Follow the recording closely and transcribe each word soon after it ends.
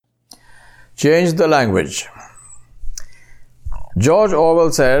Change the language. George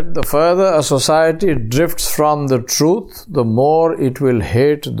Orwell said, "The further a society drifts from the truth, the more it will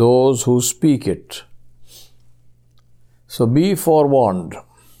hate those who speak it." So be forewarned.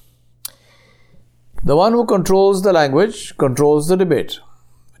 The one who controls the language controls the debate.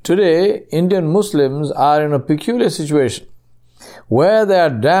 Today, Indian Muslims are in a peculiar situation where they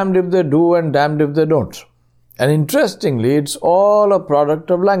are damned if they do and damned if they don't. And interestingly, it's all a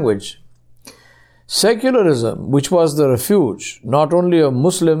product of language. Secularism, which was the refuge not only of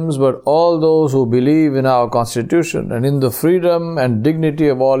Muslims but all those who believe in our constitution and in the freedom and dignity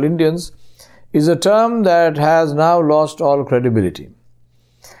of all Indians, is a term that has now lost all credibility.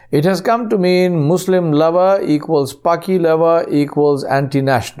 It has come to mean Muslim lover equals Paki lover equals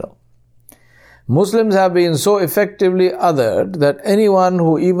anti-national. Muslims have been so effectively othered that anyone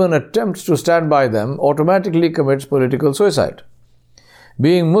who even attempts to stand by them automatically commits political suicide.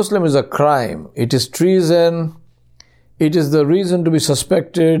 Being Muslim is a crime. It is treason. It is the reason to be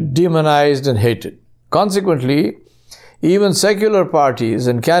suspected, demonized, and hated. Consequently, even secular parties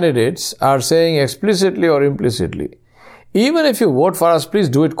and candidates are saying explicitly or implicitly, even if you vote for us, please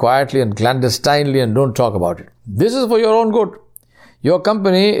do it quietly and clandestinely and don't talk about it. This is for your own good. Your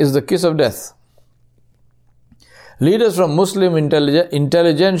company is the kiss of death. Leaders from Muslim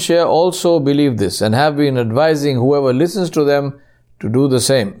intelligentsia also believe this and have been advising whoever listens to them to do the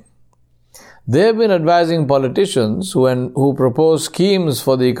same. They have been advising politicians who propose schemes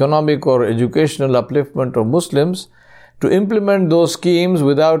for the economic or educational upliftment of Muslims to implement those schemes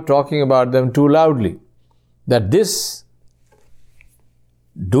without talking about them too loudly. That this,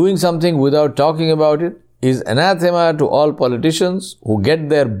 doing something without talking about it, is anathema to all politicians who get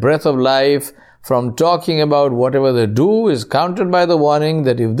their breath of life from talking about whatever they do, is countered by the warning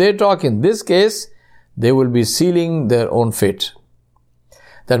that if they talk in this case, they will be sealing their own fate.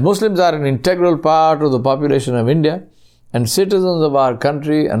 That Muslims are an integral part of the population of India and citizens of our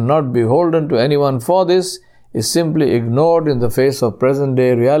country and not beholden to anyone for this is simply ignored in the face of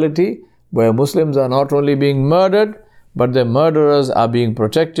present-day reality, where Muslims are not only being murdered, but their murderers are being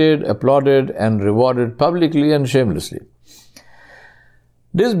protected, applauded, and rewarded publicly and shamelessly.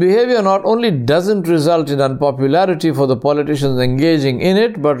 This behavior not only doesn't result in unpopularity for the politicians engaging in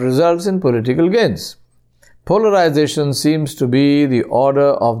it, but results in political gains. Polarization seems to be the order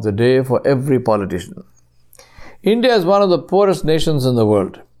of the day for every politician. India is one of the poorest nations in the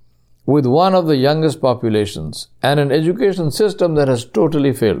world, with one of the youngest populations and an education system that has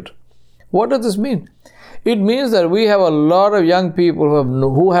totally failed. What does this mean? It means that we have a lot of young people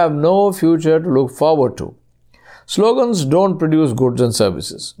who have no future to look forward to. Slogans don't produce goods and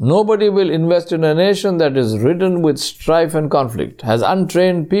services. Nobody will invest in a nation that is ridden with strife and conflict, has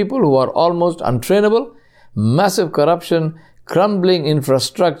untrained people who are almost untrainable, massive corruption, crumbling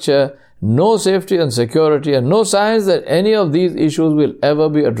infrastructure, no safety and security, and no signs that any of these issues will ever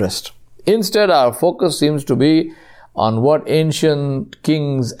be addressed. Instead, our focus seems to be on what ancient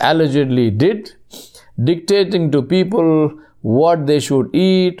kings allegedly did, dictating to people what they should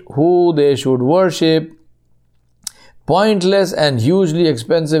eat, who they should worship, pointless and hugely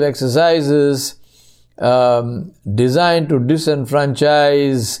expensive exercises designed to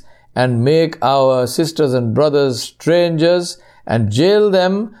disenfranchise and make our sisters and brothers strangers and jail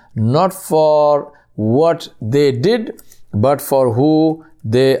them not for what they did, but for who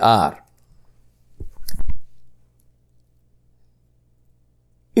they are.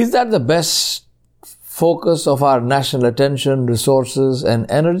 Is that the best focus of our national attention, resources, and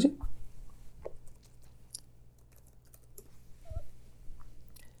energy?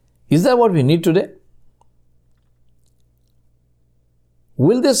 Is that what we need today?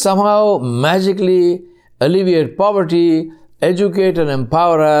 Will this somehow magically alleviate poverty, educate and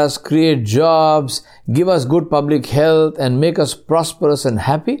empower us, create jobs, give us good public health, and make us prosperous and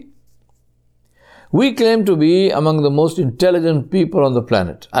happy? We claim to be among the most intelligent people on the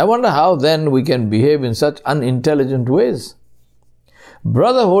planet. I wonder how then we can behave in such unintelligent ways.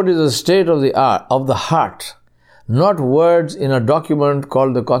 Brotherhood is a state of the heart, not words in a document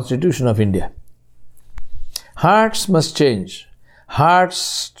called the Constitution of India. Hearts must change.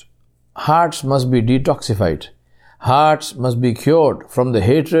 Hearts must be detoxified. Hearts must be cured from the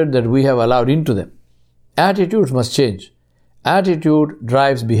hatred that we have allowed into them. Attitudes must change. Attitude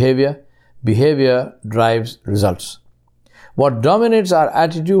drives behavior. Behavior drives results. What dominates our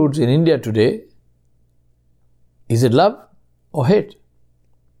attitudes in India today, is it love or hate?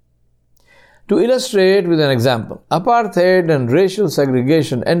 To illustrate with an example, apartheid and racial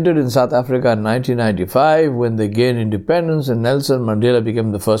segregation ended in South Africa in 1995 when they gained independence and Nelson Mandela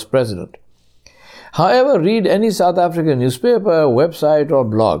became the first president. However, read any South African newspaper, website or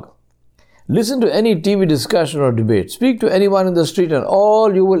blog. Listen to any TV discussion or debate. Speak to anyone in the street and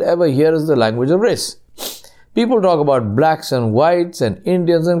all you will ever hear is the language of race. People talk about blacks and whites and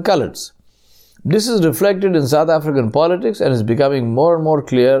Indians and coloreds. This is reflected in South African politics and is becoming more and more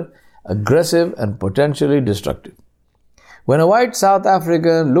clear, aggressive and potentially destructive. When a white South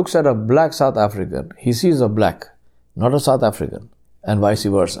African looks at a black South African, he sees a black, not a South African, and vice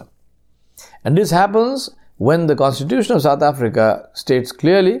versa. And this happens when the Constitution of South Africa states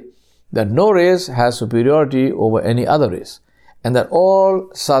clearly that no race has superiority over any other race, and that all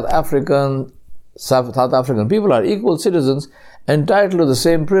South African people are equal citizens entitled to the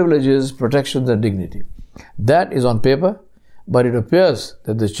same privileges, protections, and dignity. That is on paper, but it appears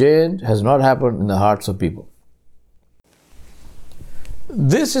that the change has not happened in the hearts of people.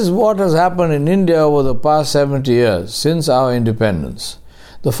 This is what has happened in India over the past 70 years, since our independence.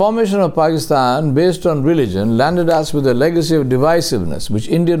 The formation of Pakistan based on religion landed us with a legacy of divisiveness, which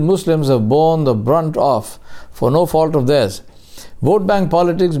Indian Muslims have borne the brunt of for no fault of theirs. Vote bank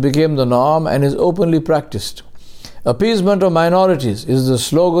politics became the norm and is openly practiced. Appeasement of minorities is the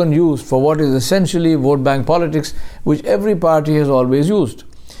slogan used for what is essentially vote bank politics, which every party has always used.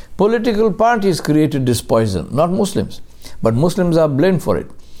 Political parties created this poison, not Muslims, but Muslims are blamed for it.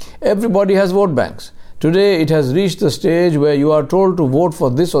 Everybody has vote banks. Today, it has reached the stage where you are told to vote for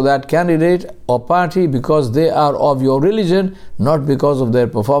this or that candidate or party because they are of your religion, not because of their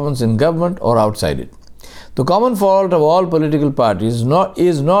performance in government or outside it. The common fault of all political parties is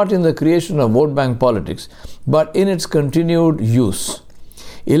not in the creation of vote bank politics, but in its continued use.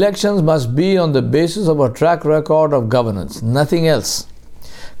 Elections must be on the basis of a track record of governance, nothing else.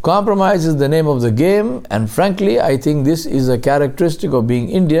 Compromise is the name of the game, and frankly, I think this is a characteristic of being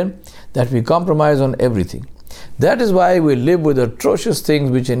Indian, that we compromise on everything. That is why we live with atrocious things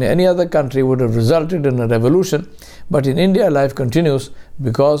which in any other country would have resulted in a revolution, but in India life continues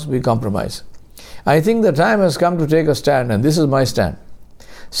because we compromise. I think the time has come to take a stand, and this is my stand.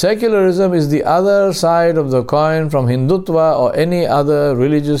 Secularism is the other side of the coin from Hindutva or any other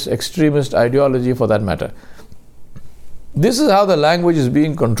religious extremist ideology for that matter. This is how the language is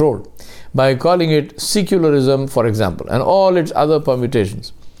being controlled, by calling it secularism, for example, and all its other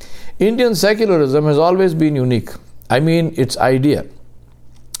permutations. Indian secularism has always been unique. I mean its idea,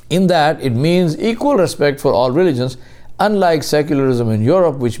 in that it means equal respect for all religions, unlike secularism in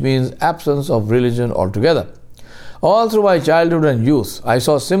Europe, which means absence of religion altogether. All through my childhood and youth, I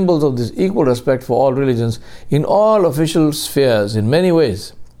saw symbols of this equal respect for all religions in all official spheres in many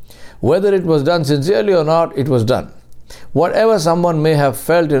ways. Whether it was done sincerely or not, it was done. Whatever someone may have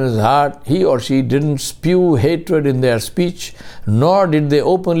felt in his heart, he or she didn't spew hatred in their speech, nor did they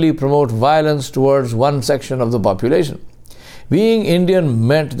openly promote violence towards one section of the population. Being Indian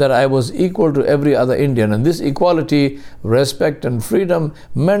meant that I was equal to every other Indian, and this equality, respect and freedom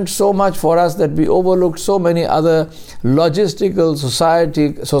meant so much for us that we overlooked so many other logistical,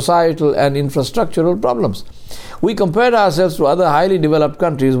 societal and infrastructural problems. We compared ourselves to other highly developed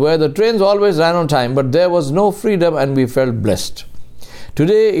countries where the trains always ran on time, but there was no freedom and we felt blessed.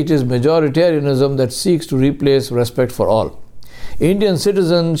 Today it is majoritarianism that seeks to replace respect for all. Indian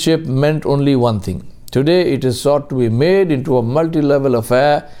citizenship meant only one thing. Today it is sought to be made into a multi-level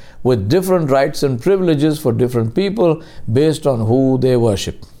affair with different rights and privileges for different people based on who they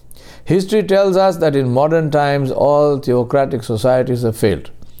worship. History tells us that in modern times all theocratic societies have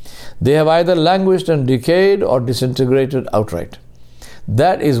failed. They have either languished and decayed or disintegrated outright.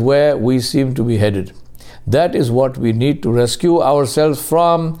 That is where we seem to be headed. That is what we need to rescue ourselves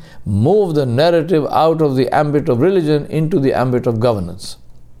from, move the narrative out of the ambit of religion into the ambit of governance.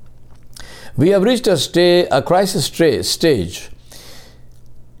 We have reached a crisis stage.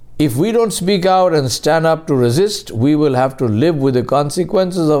 If we don't speak out and stand up to resist, we will have to live with the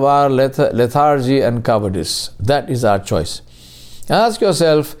consequences of our lethargy and cowardice. That is our choice. Ask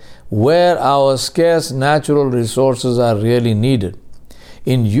yourself where our scarce natural resources are really needed.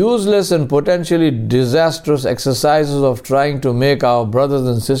 In useless and potentially disastrous exercises of trying to make our brothers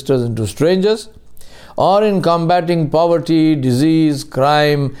and sisters into strangers, or in combating poverty, disease,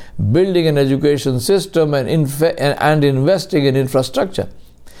 crime, building an education system and investing in infrastructure.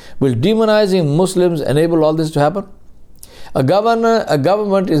 Will demonizing Muslims enable all this to happen? A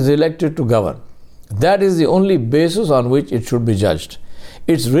government is elected to govern. That is the only basis on which it should be judged.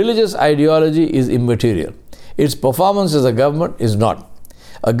 Its religious ideology is immaterial. Its performance as a government is not.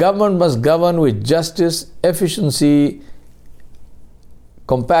 A government must govern with justice, efficiency,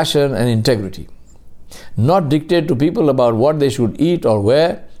 compassion and integrity. Not dictate to people about what they should eat or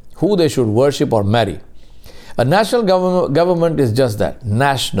wear, who they should worship or marry. A national government is just that,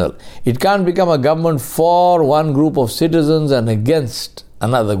 national. It can't become a government for one group of citizens and against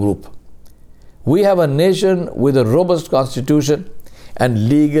another group. We have a nation with a robust constitution and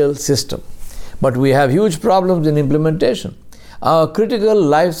legal system, but we have huge problems in implementation. Our critical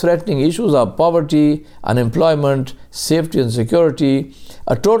life-threatening issues are poverty, unemployment, safety and security,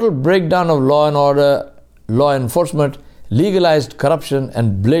 a total breakdown of law and order, law enforcement, legalized corruption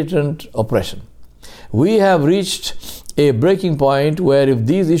and blatant oppression. We have reached a breaking point where if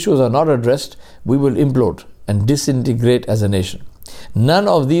these issues are not addressed, we will implode and disintegrate as a nation. None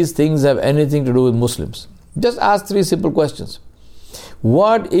of these things have anything to do with Muslims. Just ask three simple questions.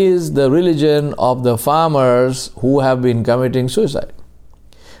 What is the religion of the farmers who have been committing suicide?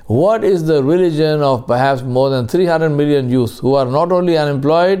 What is the religion of perhaps more than 300 million youth who are not only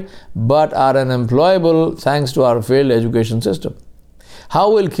unemployed but are unemployable thanks to our failed education system?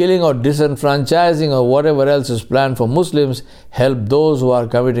 How will killing or disenfranchising or whatever else is planned for Muslims help those who are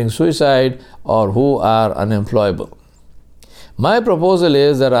committing suicide or who are unemployable? My proposal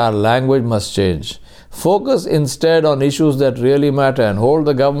is that our language must change. Focus instead on issues that really matter and hold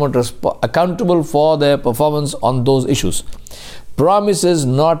the government accountable for their performance on those issues. Promises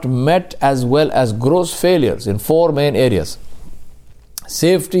not met as well as gross failures in four main areas: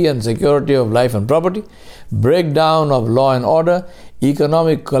 safety and security of life and property, breakdown of law and order,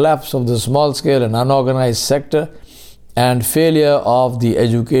 economic collapse of the small scale and unorganized sector, and failure of the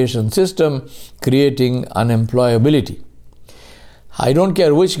education system, creating unemployability. I don't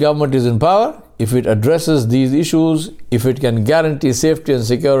care which government is in power, if it addresses these issues, if it can guarantee safety and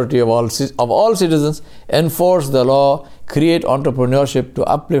security of all citizens, enforce the law, create entrepreneurship to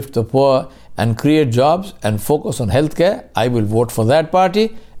uplift the poor and create jobs and focus on healthcare, I will vote for that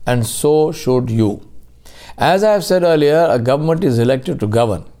party, and so should you. As I have said earlier, a government is elected to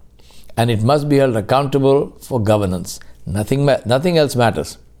govern and it must be held accountable for governance. Nothing else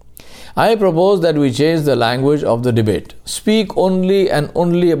matters. I propose that we change the language of the debate. Speak only and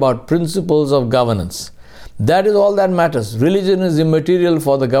only about principles of governance. That is all that matters. Religion is immaterial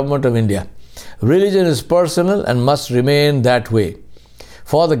for the government of India. Religion is personal and must remain that way.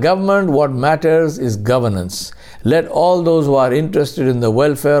 For the government, what matters is governance. Let all those who are interested in the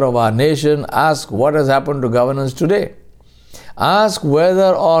welfare of our nation ask what has happened to governance today. Ask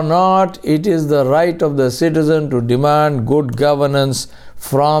whether or not it is the right of the citizen to demand good governance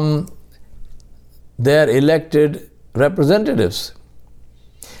from their elected representatives.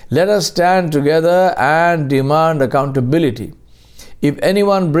 Let us stand together and demand accountability. If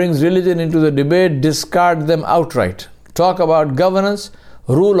anyone brings religion into the debate, discard them outright. Talk about governance,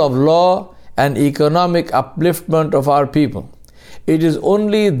 rule of law, and economic upliftment of our people. It is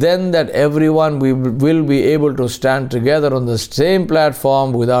only then that everyone will be able to stand together on the same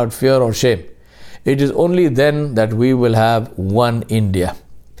platform without fear or shame. It is only then that we will have one India.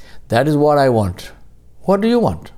 That is what I want. What do you want?